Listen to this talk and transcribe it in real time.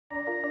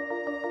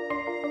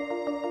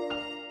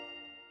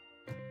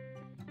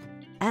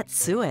At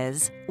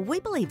Suez, we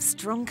believe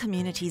strong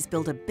communities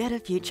build a better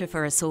future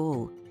for us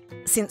all.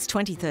 Since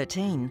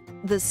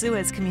 2013, the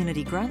Suez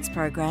Community Grants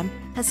Program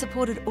has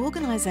supported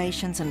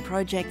organisations and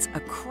projects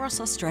across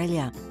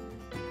Australia,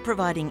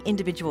 providing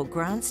individual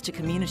grants to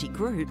community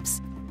groups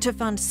to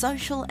fund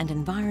social and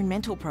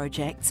environmental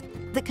projects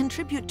that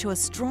contribute to a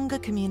stronger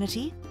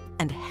community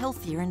and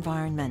healthier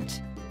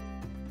environment.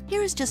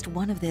 Here is just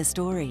one of their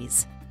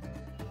stories.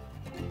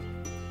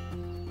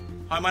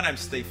 Hi, my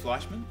name's Steve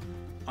Fleischman.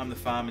 I'm the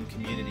Farm and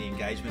Community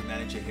Engagement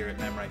Manager here at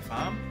Mamre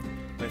Farm,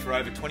 where for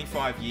over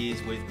 25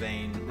 years we've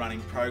been running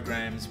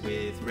programs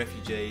with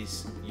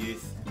refugees,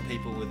 youth, and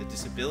people with a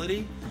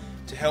disability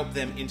to help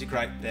them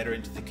integrate better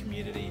into the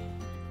community.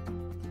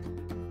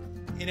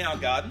 In our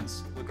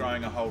gardens, we're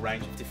growing a whole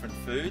range of different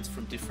foods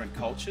from different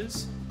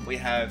cultures. We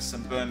have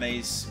some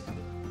Burmese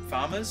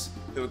farmers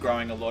who are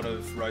growing a lot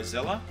of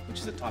rosella, which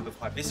is a type of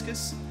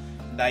hibiscus.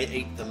 They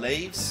eat the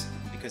leaves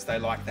because they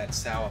like that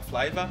sour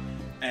flavour,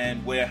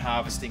 and we're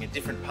harvesting a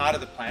different part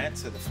of the plant,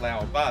 so the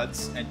flower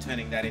buds, and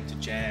turning that into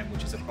jam,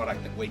 which is a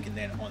product that we can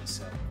then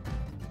on-sell.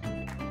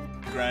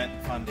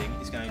 Grant funding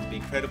is going to be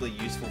incredibly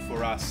useful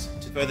for us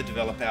to further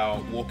develop our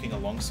Walking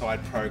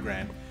Alongside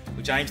program,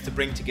 which aims to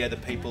bring together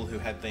people who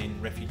have been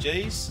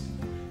refugees,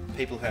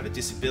 people who have a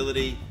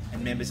disability,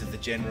 and members of the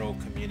general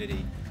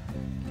community.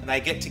 And they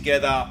get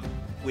together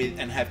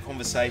and have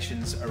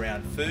conversations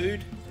around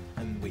food,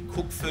 and we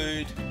cook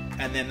food,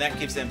 and then that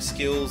gives them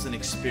skills and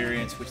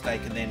experience which they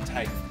can then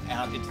take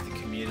out into the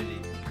community.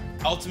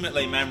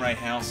 Ultimately, Mamre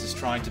House is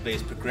trying to be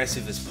as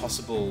progressive as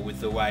possible with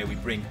the way we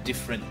bring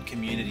different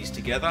communities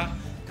together,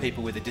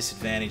 people with a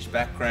disadvantaged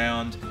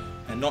background,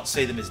 and not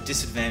see them as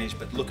disadvantaged,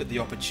 but look at the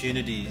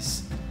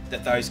opportunities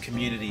that those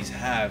communities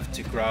have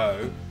to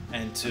grow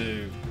and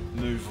to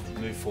move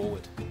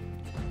forward.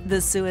 The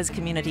Suez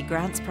Community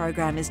Grants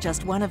Program is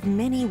just one of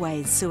many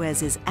ways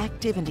Suez is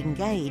active and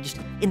engaged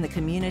in the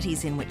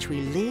communities in which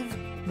we live,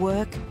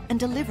 work and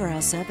deliver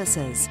our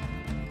services,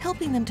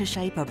 helping them to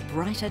shape a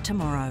brighter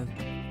tomorrow.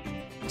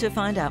 To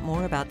find out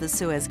more about the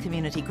Suez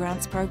Community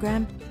Grants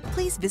Program,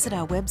 please visit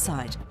our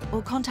website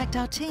or contact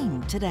our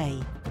team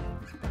today.